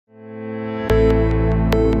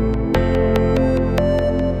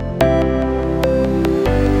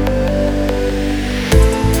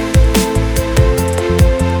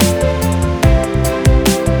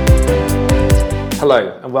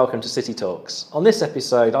Hello and welcome to City Talks. On this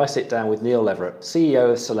episode, I sit down with Neil Leverett, CEO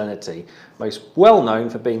of Solemnity, most well known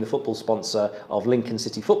for being the football sponsor of Lincoln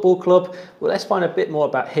City Football Club. Well, let's find a bit more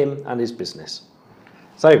about him and his business.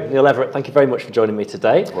 So, Neil Leverett, thank you very much for joining me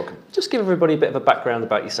today. Welcome. Just give everybody a bit of a background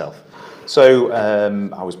about yourself. So,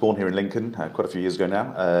 I was born here in Lincoln quite a few years ago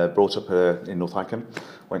now, brought up in North Wycombe,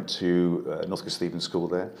 went to Northcote Stevens School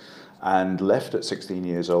there, and left at 16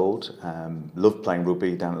 years old. Loved playing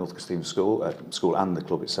rugby down at Northcote Stevens School and the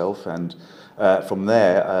club itself. And from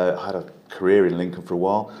there, I had a career in Lincoln for a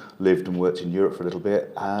while, lived and worked in Europe for a little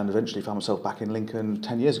bit, and eventually found myself back in Lincoln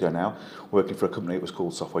 10 years ago now, working for a company that was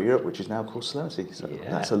called Software Europe, which is now called Solemnity. So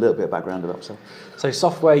that's a little bit of background about myself. So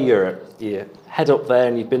Software Europe, you head up there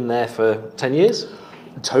and you've been there for 10 years?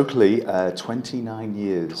 Totally, 29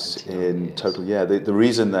 years in total. Yeah, the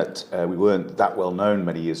reason that we weren't that well known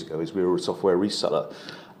many years ago is we were a software reseller,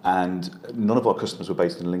 and none of our customers were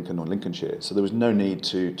based in Lincoln or Lincolnshire, so there was no need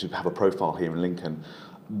to have a profile here in Lincoln.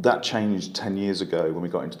 That changed 10 years ago when we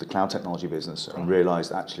got into the cloud technology business and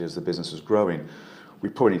realised actually as the business was growing, we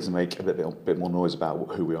probably need to make a bit more noise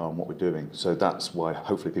about who we are and what we're doing. So that's why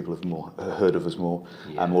hopefully people have heard of us more.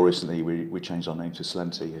 Yeah. And more recently, we changed our name to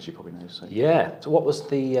Solemnity, as you probably know. So. Yeah. So what was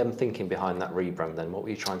the thinking behind that rebrand then? What were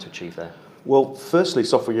you trying to achieve there? Well, firstly,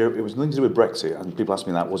 Software Europe, it was nothing to do with Brexit. And people ask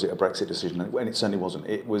me that, was it a Brexit decision? And it certainly wasn't.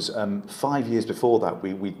 It was 5 years before that,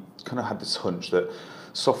 we kind of had this hunch that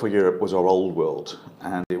Software Europe was our old world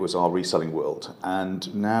and it was our reselling world.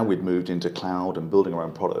 And now we'd moved into cloud and building our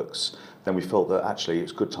own products, then we felt that actually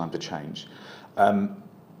it's a good time to change.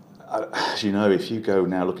 As you know, if you go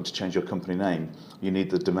now looking to change your company name, you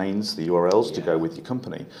need the domains, the URLs to go with your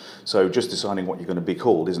company. So just deciding what you're going to be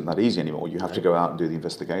called isn't that easy anymore. You have to go out and do the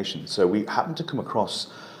investigation. So we happened to come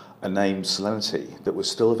across a name, Solemnity, that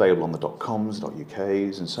was still available on the .coms,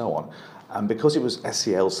 .uk's and so on. And because it was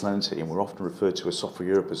SEL Solemnity, and we're often referred to as Software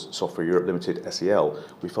Europe Limited SEL,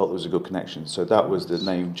 we felt there was a good connection. So that was the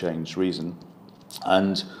name change reason.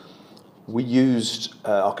 And we used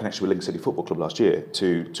our connection with Lincoln City Football Club last year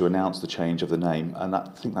to announce the change of the name, and I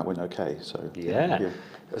think that went okay. So yeah.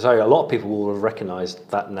 So a lot of people will have recognised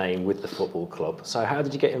that name with the football club. So how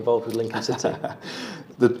did you get involved with Lincoln City?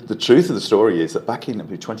 The truth of the story is that back in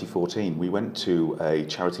 2014, we went to a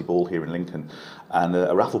charity ball here in Lincoln, and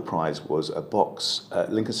a raffle prize was a box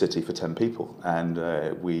at Lincoln City for 10 people,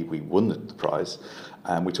 and we won the prize.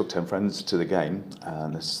 And we took 10 friends to the game,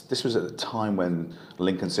 and this was at the time when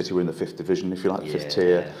Lincoln City were in the 5th division, if you like, the 5th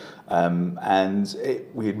tier, and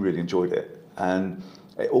we had really enjoyed it. And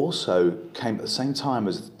it also came at the same time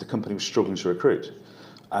as the company was struggling to recruit.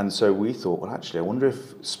 And so we thought, well, actually, I wonder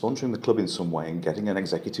if sponsoring the club in some way and getting an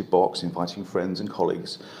executive box, inviting friends and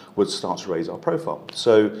colleagues would start to raise our profile.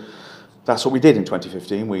 So that's what we did in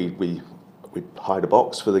 2015. We hired a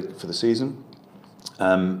box for the season.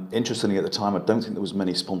 Interestingly, at the time, I don't think there was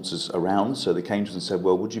many sponsors around, so they came to us and said,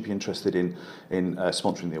 well, would you be interested in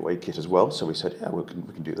sponsoring the away kit as well? So we said, yeah, we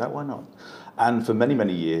can do that, why not? And for many,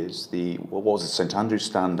 many years, what was a St Andrews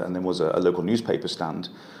stand and then was a local newspaper stand,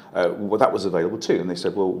 well, that was available too. And they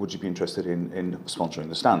said, well, would you be interested in sponsoring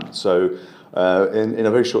the stand? So in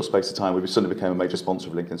a very short space of time, we suddenly became a major sponsor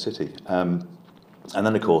of Lincoln City. And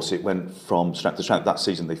then, of course, it went from strength to strength. That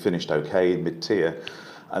season, they finished okay in mid-tier.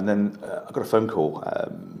 And then I got a phone call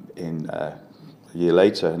a year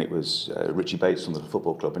later, and it was Richie Bates from the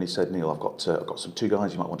football club, and he said, Neil, I've got two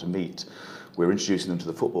guys you might want to meet. We're introducing them to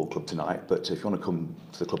the football club tonight, but if you want to come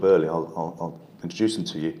to the club early, I'll introduce them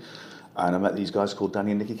to you. And I met these guys called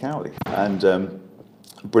Danny and Nicky Cowley, and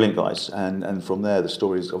brilliant guys. And from there, the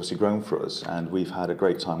story has obviously grown for us, and we've had a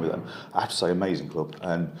great time with them. I have to say, amazing club,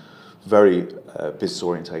 and very business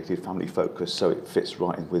orientated, family focused, so it fits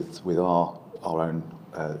right in with our own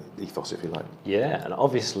ethos, if you like. Yeah, and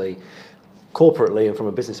obviously, corporately and from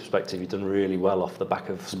a business perspective, you've done really well off the back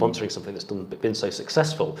of sponsoring something that's been so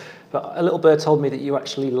successful. But a little bird told me that you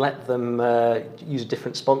actually let them use a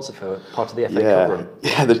different sponsor for part of the FA Cup run.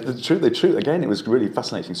 Yeah, the truth, again, it was really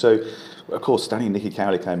fascinating. So, of course, Danny and Nicky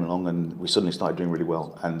Cowley came along and we suddenly started doing really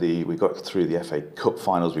well. And we got through the FA Cup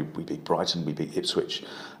finals, we beat Brighton, we beat Ipswich.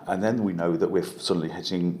 And then we know that we're suddenly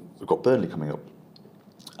we've got Burnley coming up.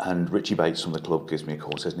 And Richie Bates from the club gives me a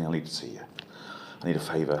call, says, Neil, I need to see you. I need a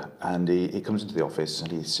favour. And he comes into the office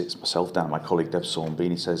and he sits myself down, my colleague Deb Sornby,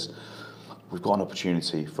 and he says, we've got an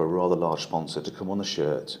opportunity for a rather large sponsor to come on the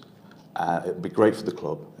shirt. It would be great for the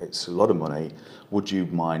club. It's a lot of money. Would you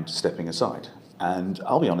mind stepping aside? And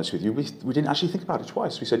I'll be honest with you, we didn't actually think about it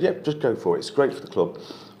twice. We said, yeah, just go for it. It's great for the club.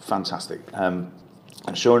 Fantastic. And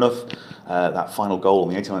sure enough, that final goal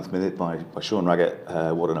in the 89th minute by Sean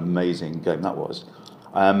Raggett, what an amazing game that was.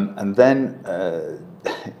 And then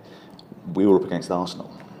we were up against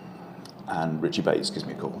Arsenal, and Richie Bates gives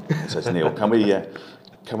me a call. He says, Neil, can we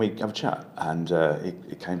have a chat? And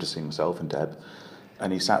he came to see myself and Deb,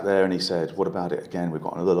 and he sat there and he said, what about it again? We've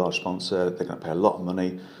got another large sponsor, they're going to pay a lot of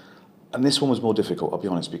money. And this one was more difficult, I'll be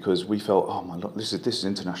honest, because we felt, oh my God, this is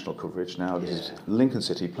international coverage now. This is Lincoln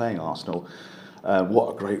City playing Arsenal.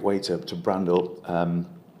 What a great way to brand up. And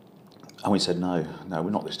we said, no, we're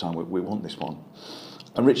not this time. We want this one.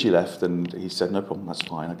 And Richie left, and he said, no problem, that's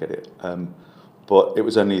fine, I get it. But it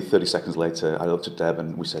was only 30 seconds later, I looked at Deb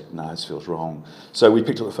and we said, no, this feels wrong. So we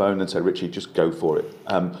picked up the phone and said, Richie, just go for it.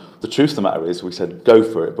 The truth of the matter is, we said, go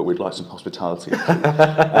for it, but we'd like some hospitality.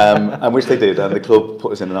 And which they did, and the club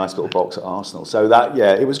put us in a nice little box at Arsenal. So that,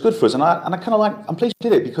 yeah, it was good for us. And I kind of I'm pleased we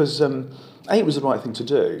did it because, A, it was the right thing to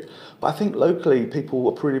do. But I think locally, people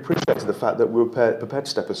were pretty appreciative of the fact that we were prepared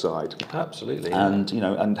to step aside. Absolutely. And,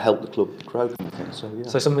 and help the club grow, kind of thing. So, yeah.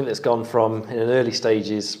 So something that's gone from, in an early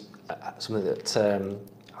stages, something that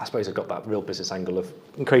I suppose have got that real business angle of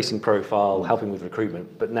increasing profile, helping with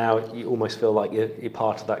recruitment, but now you almost feel like you're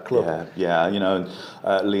part of that club. Yeah.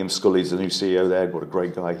 Liam Scully's the new CEO there. What a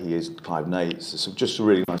great guy he is. Clive Nates. Some just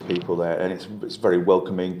really nice people there, and it's very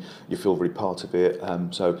welcoming. You feel very part of it.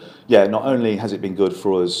 Not only has it been good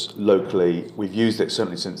for us locally, we've used it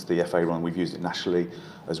certainly since the FA run. We've used it nationally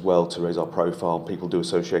as well to raise our profile. People do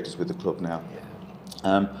associate us with the club now.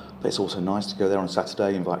 But it's also nice to go there on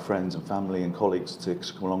Saturday, invite friends and family and colleagues to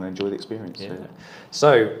come along and enjoy the experience. Yeah.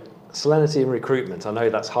 So, Solenerty and recruitment, I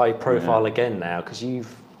know that's high profile again now, because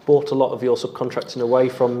you've bought a lot of your subcontracting away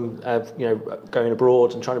from going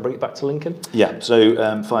abroad and trying to bring it back to Lincoln? Yeah,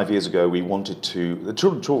 so 5 years ago we wanted to, the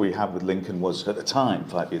trouble we had with Lincoln was at the time,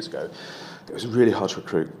 5 years ago, it was really hard to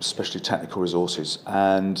recruit, especially technical resources.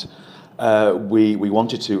 And we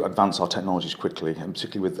wanted to advance our technologies quickly, and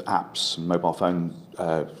particularly with apps and mobile phone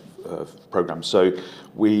programs. So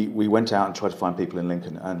we went out and tried to find people in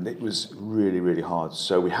Lincoln, and it was really, really hard.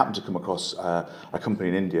 So we happened to come across a company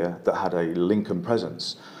in India that had a Lincoln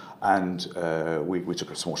presence, and we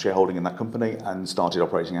took a small shareholding in that company and started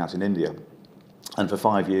operating out in India. And for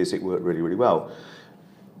 5 years it worked really, really well.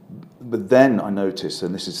 But then I noticed,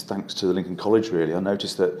 and this is thanks to the Lincoln College really, I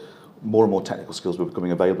noticed that more and more technical skills were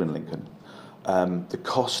becoming available in Lincoln. The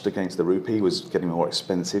cost against the rupee was getting more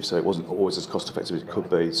expensive, so it wasn't always as cost effective as it could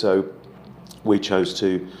be. So we chose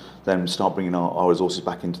to then start bringing our resources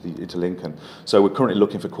back into Lincoln. So we're currently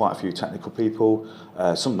looking for quite a few technical people,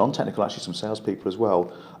 some non-technical, actually some salespeople as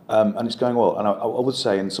well. And it's going well. And I would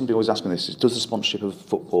say, and somebody always asks me this, is does the sponsorship of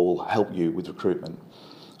football help you with recruitment?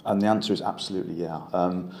 And the answer is absolutely yeah.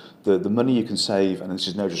 The money you can save, and this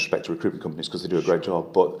is no disrespect to recruitment companies because they do a great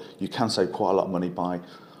job, but you can save quite a lot of money by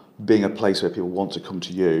being a place where people want to come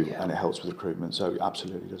to you, and it helps with recruitment. So it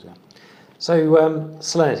absolutely does, yeah. So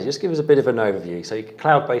Solenerty, just give us a bit of an overview. So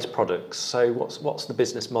cloud-based products. So what's the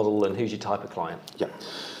business model, and who's your type of client? Yeah.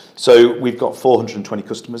 So we've got 420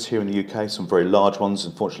 customers here in the UK, some very large ones.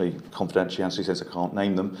 Unfortunately, confidentiality says I can't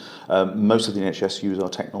name them. Most of the NHS use our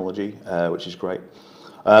technology, which is great.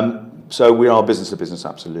 So we are business to business,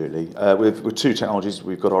 absolutely. With two technologies,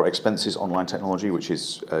 we've got our expenses online technology, which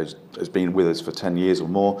has been with us for 10 years or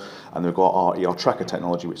more, and we've got our ER Tracker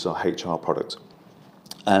technology, which is our HR product.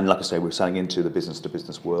 And like I say, we're selling into the business to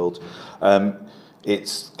business world.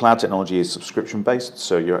 It's cloud technology is subscription based,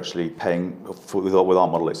 so you're actually paying with our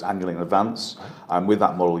model. It's annually in advance, and with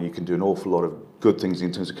that model, you can do an awful lot of good things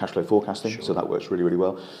in terms of cash flow forecasting. Sure. So that works really, really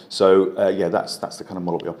well. So that's the kind of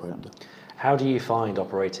model we operate under. How do you find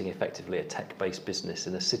operating effectively a tech-based business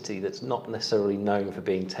in a city that's not necessarily known for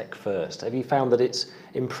being tech first? Have you found that it's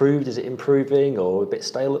improved? Is it improving, or a bit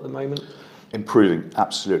stale at the moment? Improving,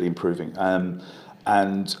 absolutely improving.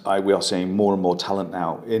 And we are seeing more and more talent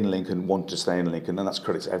now in Lincoln want to stay in Lincoln, and that's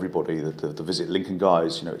credit to everybody. The Visit Lincoln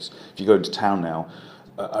guys, if you go into town now,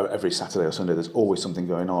 every Saturday or Sunday, there's always something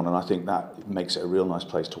going on, and I think that makes it a real nice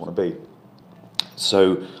place to want to be.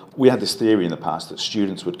 So we had this theory in the past that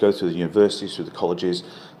students would go through the universities, through the colleges,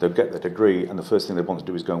 they'd get their degree, and the first thing they want to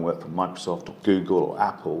do is go and work for Microsoft or Google or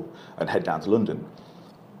Apple and head down to London.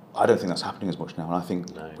 I don't think that's happening as much now, and I think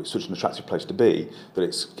it's such an attractive place to be that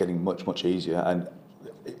it's getting much, much easier. And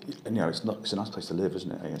it's a nice place to live,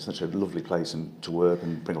 isn't it? It's such a lovely place and to work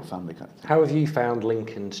and bring up a family kind of thing. How have you found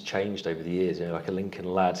Lincoln's changed over the years? Like a Lincoln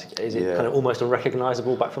lad, is it kind of almost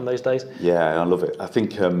unrecognisable back from those days? Yeah, I love it. I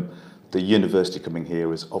think the university coming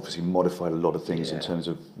here has obviously modified a lot of things in terms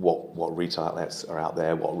of what retail outlets are out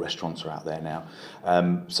there, what restaurants are out there now.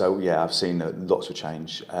 So I've seen lots of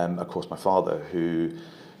change. Of course, my father, who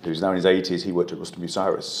who's now in his 80s, he worked at Ruston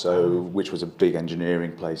Bucyrus, which was a big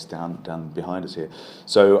engineering place down behind us here.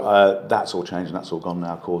 So that's all changed, and that's all gone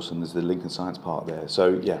now, of course, and there's the Lincoln Science Park there.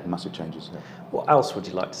 So yeah, massive changes. Yeah. What else would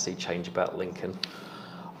you like to see change about Lincoln?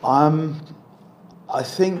 I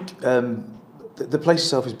think the place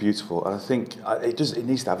itself is beautiful, and I think it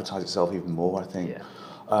needs to advertise itself even more. I think. Yeah.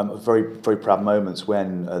 Very, very proud moments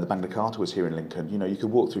when the Magna Carta was here in Lincoln. You know, you could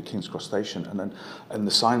walk through King's Cross Station and the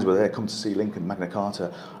signs were there, come to see Lincoln, Magna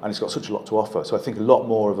Carta, and it's got such a lot to offer. So I think a lot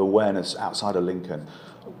more of awareness outside of Lincoln.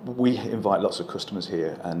 We invite lots of customers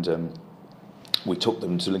here, and we took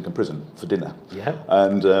them to Lincoln Prison for dinner. Yeah.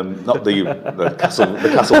 And not the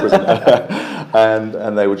castle prison.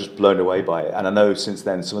 and they were just blown away by it. And I know since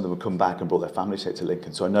then some of them have come back and brought their families here to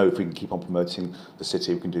Lincoln. So I know if we can keep on promoting the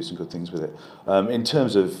city, we can do some good things with it. In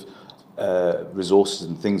terms of resources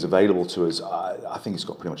and things available to us, I think it's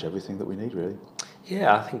got pretty much everything that we need, really.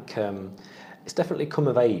 Yeah, I think it's definitely come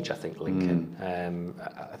of age, I think, Lincoln.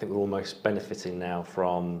 I think we're almost benefiting now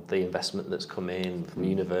from the investment that's come in from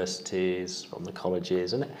universities, from the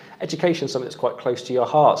colleges, and education is something that's quite close to your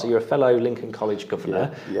heart. So you're a fellow Lincoln College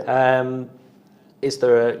governor. Yeah. Is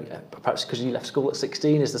there, perhaps because you left school at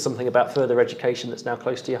 16, is there something about further education that's now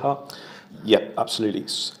close to your heart? Yeah, absolutely.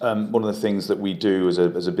 One of the things that we do as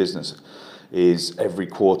a business is every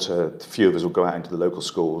quarter, a few of us will go out into the local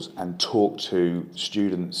schools and talk to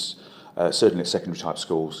students, certainly at secondary type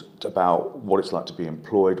schools, about what it's like to be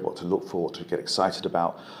employed, what to look for, what to get excited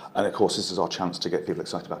about. And of course, this is our chance to get people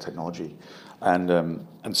excited about technology. And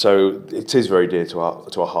so it is very dear to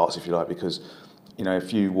our hearts, if you like, because you know,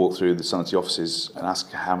 if you walk through the Sanity offices and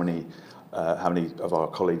ask how many of our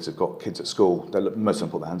colleagues have got kids at school, most of them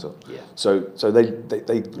put their hands up. Yeah. So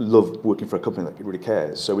they love working for a company that really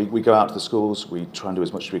cares. So we go out to the schools, we try and do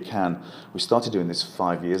as much as we can. We started doing this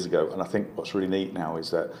 5 years ago, and I think what's really neat now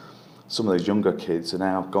is that some of those younger kids are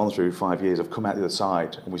now gone through 5 years, have come out the other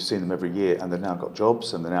side, and we've seen them every year, and they've now got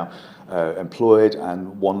jobs, and they're now employed,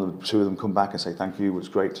 and two of them come back and say, thank you, it was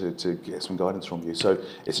great to get some guidance from you. So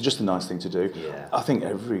it's just a nice thing to do. Yeah. I think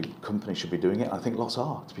every company should be doing it. I think lots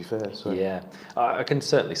are, to be fair. So. Yeah, I can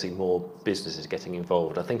certainly see more businesses getting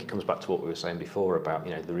involved. I think it comes back to what we were saying before about,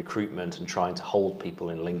 you know, the recruitment and trying to hold people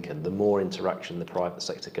in Lincoln. The more interaction the private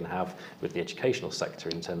sector can have with the educational sector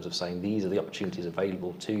in terms of saying these are the opportunities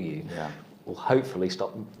available to you, will hopefully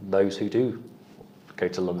stop those who do go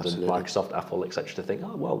to London, Absolutely. Microsoft, Apple, etc. to think,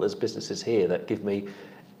 oh, well, there's businesses here that give me,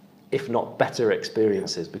 if not better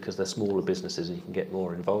experiences, because they're smaller businesses and you can get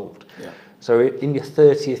more involved. Yeah. So in your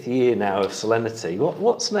 30th year now of Solenerty,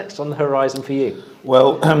 what's next on the horizon for you?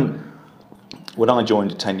 Well, when I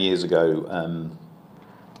joined 10 years ago,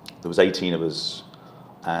 there was 18 of us,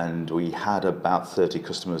 and we had about 30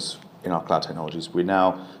 customers in our cloud technologies. We're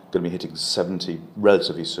now going to be hitting 70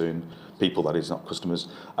 relatively soon, people, that is, not customers,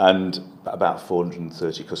 and about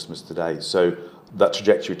 430 customers today. So that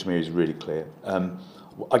trajectory to me is really clear.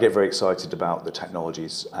 I get very excited about the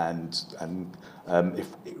technologies, and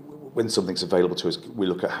when something's available to us, we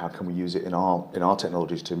look at how can we use it in our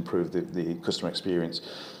technologies to improve the customer experience.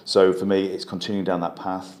 So for me, it's continuing down that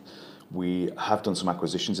path. We have done some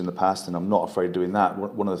acquisitions in the past, and I'm not afraid of doing that.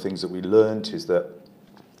 One of the things that we learned is that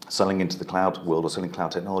selling into the cloud world or selling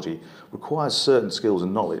cloud technology requires certain skills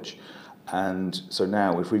and knowledge. And so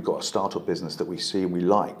now, if we've got a startup business that we see and we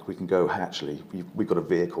like, we can go, hey, actually, we've got a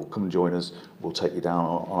vehicle, come and join us, we'll take you down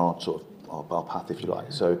on our sort of our path, if you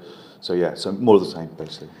like. So more of the same,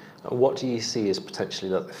 basically. What do you see as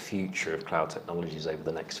potentially like the future of cloud technologies over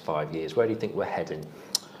the next 5 years? Where do you think we're heading?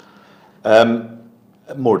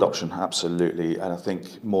 More adoption, absolutely. And I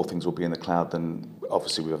think more things will be in the cloud than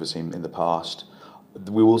obviously we've ever seen in the past.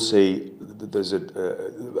 We will see there's a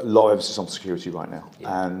lot of emphasis on security right now,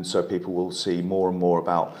 and so people will see more and more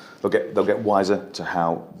about they'll get wiser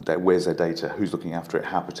to where's their data, who's looking after it,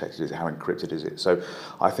 how protected is it, how encrypted is it. So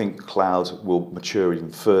I think cloud will mature even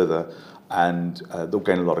further, and they'll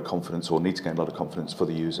gain a lot of confidence, or need to gain a lot of confidence for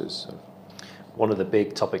the users. So. One of the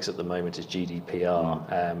big topics at the moment is GDPR,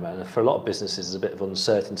 and for a lot of businesses there's a bit of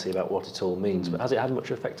uncertainty about what it all means, but has it had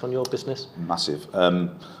much effect on your business? Massive.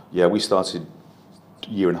 We started a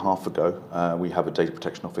year and a half ago. We have a data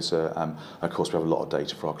protection officer, and of course we have a lot of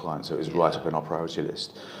data for our clients, so it was right up in our priority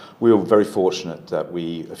list. We were very fortunate that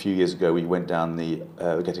a few years ago we went down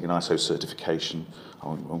getting an ISO certification. I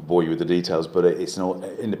won't bore you with the details, but it's an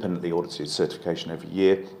independently audited certification every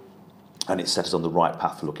year, and it set us on the right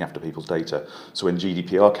path for looking after people's data. So when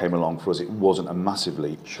GDPR came along, for us it wasn't a massive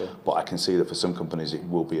leap, but I can see that for some companies it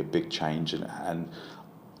will be a big change, and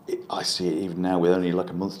I see it even now with only like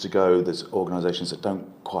a month to go. There's organisations that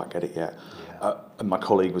don't quite get it yet. And my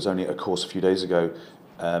colleague was only at a course a few days ago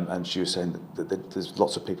And she was saying that there's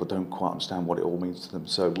lots of people don't quite understand what it all means to them.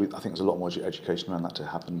 So I think there's a lot more education around that to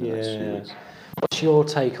happen in the next few weeks. What's your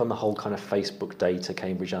take on the whole kind of Facebook data,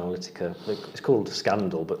 Cambridge Analytica? It's called a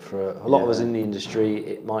scandal, but for a lot of us in the industry,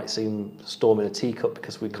 it might seem storm in a teacup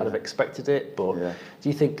because we kind of expected it. But do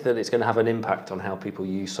you think that it's going to have an impact on how people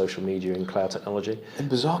use social media and cloud technology? In a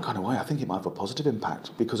bizarre kind of way, I think it might have a positive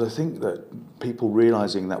impact, because I think that people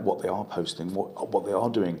realising that what they are posting, what they are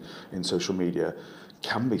doing in social media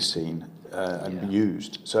can be seen and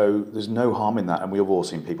used. So there's no harm in that. And we've all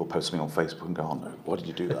seen people post something on Facebook and go, oh no, why did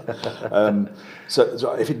you do that?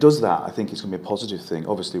 So if it does that, I think it's going to be a positive thing.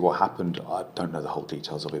 Obviously what happened, I don't know the whole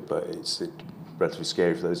details of it, but it's relatively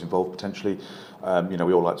scary for those involved potentially.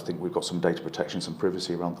 We all like to think we've got some data protection, some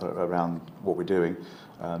privacy around what we're doing.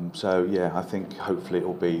 So yeah, I think hopefully it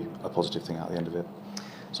will be a positive thing at the end of it.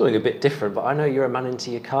 Something a bit different, but I know you're a man into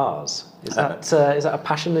your cars. Is that a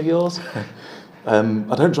passion of yours?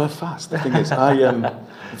 I don't drive fast. The thing is, I'm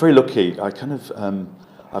very lucky.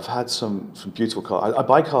 I've had some beautiful cars. I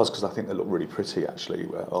buy cars because I think they look really pretty, actually.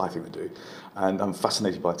 Well, I think they do. And I'm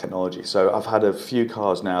fascinated by technology. So I've had a few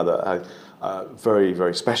cars now that are very,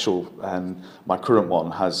 very special. And my current one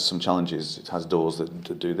has some challenges. It has doors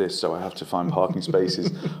that do this, so I have to find parking spaces.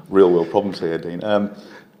 Real world problems here, Dean.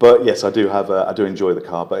 But yes, I do enjoy the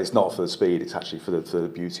car, but it's not for the speed. It's actually for the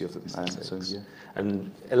beauty of them.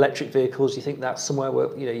 And electric vehicles, do you think that's somewhere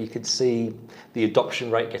where you could see the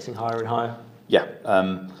adoption rate getting higher and higher? Yeah,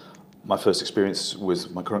 my first experience was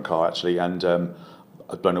my current car actually, and I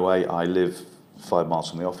was blown away. I live 5 miles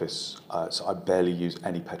from the office, so I barely use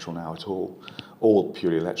any petrol now at all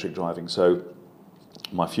purely electric driving. So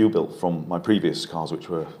my fuel bill from my previous cars, which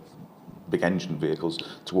were big engine vehicles,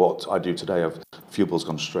 to what I do today, fuel bill's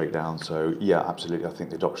gone straight down. So yeah, absolutely. I think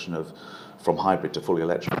the adoption from hybrid to fully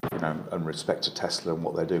electric, and respect to Tesla and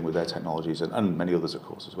what they're doing with their technologies, and many others, of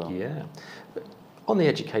course, as well. Yeah. But on the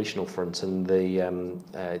educational front and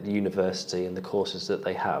the university and the courses that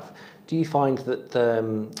they have, do you find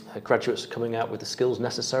that graduates are coming out with the skills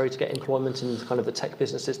necessary to get employment in kind of the tech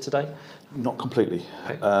businesses today? Not completely.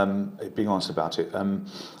 Okay. Being honest about it.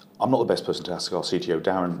 I'm not the best person to ask. Our CTO,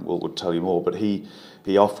 Darren, would tell you more, but he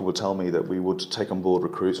often would tell me that we would take on board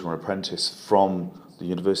recruits from an apprentice from the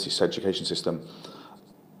university's education system,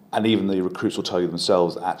 and even the recruits will tell you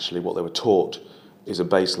themselves that actually what they were taught is a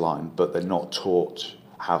baseline, but they're not taught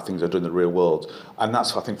how things are done in the real world. And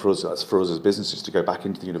that's, I think, for us as businesses to go back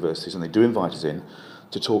into the universities, and they do invite us in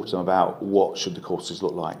to talk to them about what should the courses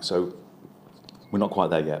look like. So we're not quite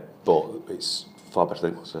there yet, but it's far better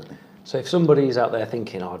than it was, certainly. So if somebody's out there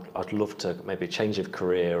thinking, I'd love to maybe change of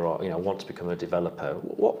career, or want to become a developer,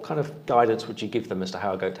 what kind of guidance would you give them as to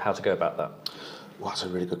how to go about that? Well, that's a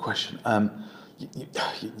really good question.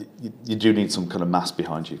 You do need some kind of mass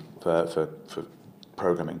behind you for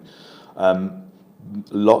programming.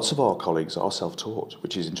 Lots of our colleagues are self-taught,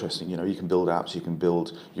 which is interesting. You can build apps,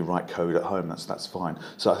 you write code at home. That's fine.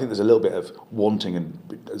 So I think there's a little bit of wanting, and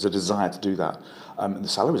there's a desire to do that. And the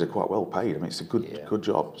salaries are quite well paid. I mean, it's a good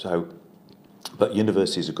job. So, but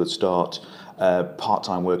university is a good start.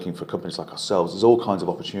 Part-time working for companies like ourselves, there's all kinds of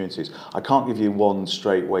opportunities. I can't give you one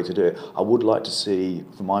straight way to do it. I would like to see,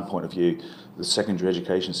 from my point of view, the secondary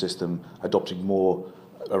education system adopting more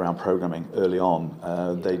around programming early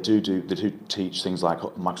on. They do teach things like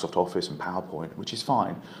Microsoft Office and PowerPoint, which is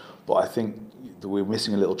fine, but I think that we're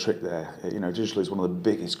missing a little trick there. Digital is one of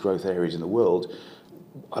the biggest growth areas in the world.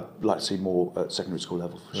 I'd like to see more at secondary school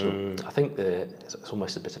level, for sure. I think it's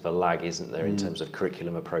almost a bit of a lag, isn't there, in terms of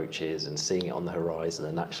curriculum approaches and seeing it on the horizon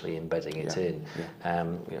and actually embedding it in. Yeah.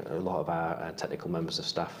 A lot of our technical members of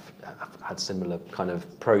staff have had similar kind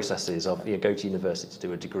of processes of go to university to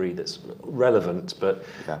do a degree that's relevant, but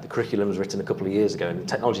the curriculum was written a couple of years ago, and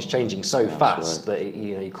technology is changing so fast that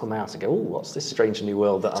you come out and go, oh, what's this strange new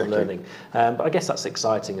world that I'm learning? But I guess that's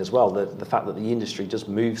exciting as well, the fact that the industry does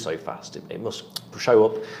move so fast. It must show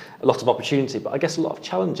up a lot of opportunity, but I guess a lot of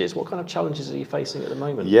challenges. What kind of challenges are you facing at the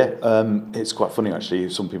moment? Yeah, it's quite funny actually.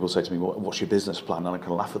 Some people say to me, what's your business plan? And I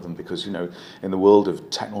kind of laugh at them because, in the world of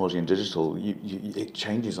technology and digital, it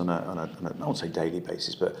changes on a I won't say daily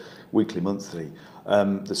basis, but weekly, monthly.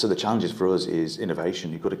 So the challenges for us is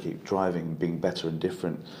innovation. You've got to keep driving, being better and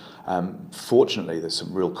different. Fortunately, there's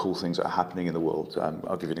some real cool things that are happening in the world.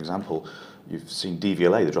 I'll give you an example. You've seen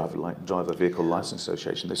DVLA, the Driver Vehicle Licence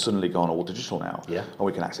Association. They've suddenly gone all digital now, and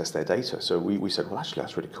we can access their data. So we said, well, actually,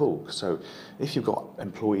 that's really cool. So if you've got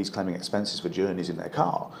employees claiming expenses for journeys in their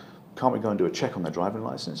car, can't we go and do a check on their driving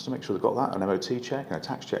licence to make sure they've got that, an MOT check and a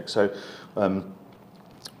tax check? So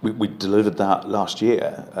we delivered that last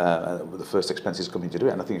year with the first expenses company to do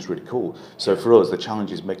it, and I think it's really cool. So for us, the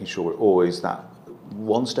challenge is making sure we're always that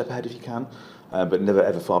one step ahead if you can, but never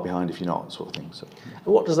ever far behind if you're not, sort of thing. So.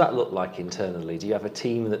 What does that look like internally? Do you have a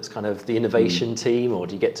team that's kind of the innovation team, or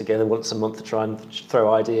do you get together once a month to try and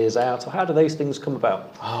throw ideas out, or how do those things come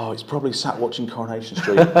about? Oh, it's probably sat watching Coronation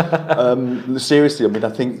Street. Seriously, I mean, I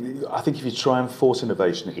think if you try and force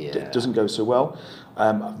innovation, it doesn't go so well.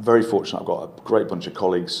 I'm very fortunate. I've got a great bunch of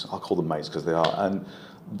colleagues. I'll call them mates because they are, and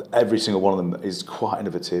every single one of them is quite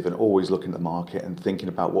innovative and always looking at the market and thinking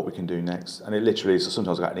about what we can do next. And it literally is,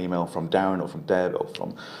 sometimes I get an email from Darren or from Deb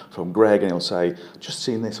or from Greg, and he'll say, just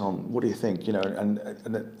seen this on, what do you think? You know, and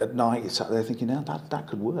at night you're sat there thinking, now that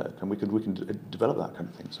could work, and we can develop that kind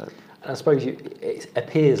of thing. So. And I suppose it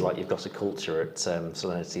appears like you've got a culture at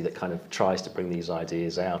Solenerty that kind of tries to bring these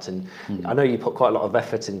ideas out. And I know you put quite a lot of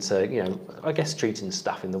effort into, you know, I guess treating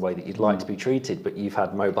staff in the way that you'd like to be treated, but you've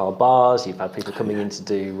had mobile bars, you've had people coming in to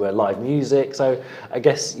do live music. So I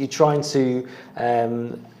guess you're trying to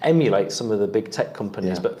emulate some of the big tech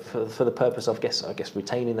companies, but for the purpose of, I guess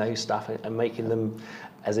retaining those staff and making them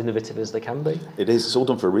as innovative as they can be. It is. It's all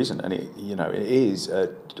done for a reason, and it is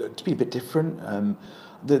to be a bit different.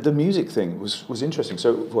 The music thing was interesting.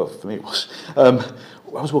 So, well, for me it was. I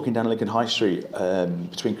was walking down Lincoln High Street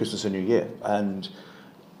between Christmas and New Year, and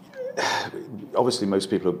obviously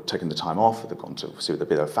most people have taken the time off. They've gone to see with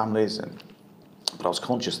their families, but I was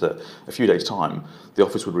conscious that a few days' time the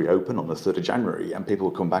office would reopen on the 3rd of January, and people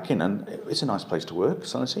would come back in, and it's a nice place to work,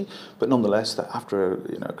 Solenerty. But nonetheless, that after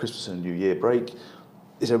a Christmas and New Year break,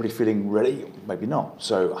 is everybody feeling ready? Maybe not.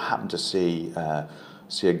 So I happened to see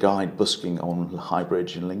a guide busking on High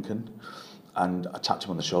Bridge in Lincoln, and I tapped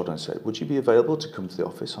him on the shoulder and said, would you be available to come to the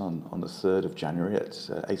office on the 3rd of January at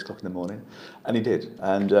 8 o'clock in the morning? And he did.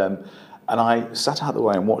 And I sat out the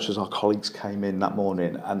way and watched as our colleagues came in that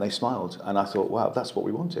morning, and they smiled, and I thought, wow, that's what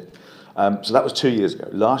we wanted. So that was 2 years ago.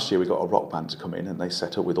 Last year we got a rock band to come in, and they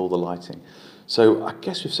set up with all the lighting. So I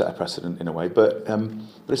guess we've set a precedent in a way, but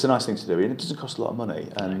it's a nice thing to do, and it doesn't cost a lot of money.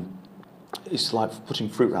 And it's like putting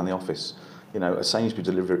fruit around the office. You know, a Sainsbury's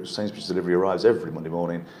delivery arrives every Monday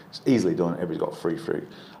morning. It's easily done. Everybody's got free fruit.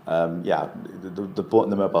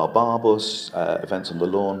 The mobile bar bus, events on the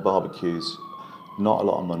lawn, barbecues, not a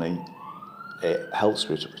lot of money. It helps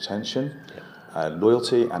with retention,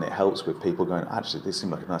 loyalty, and it helps with people going, actually, this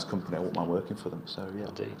seems like a nice company. I wouldn't mind working for them. So, yeah.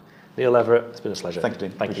 Indeed. Neil Leverett, it's been a pleasure. Thank you,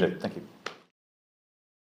 Dean. Thank you. Thank you.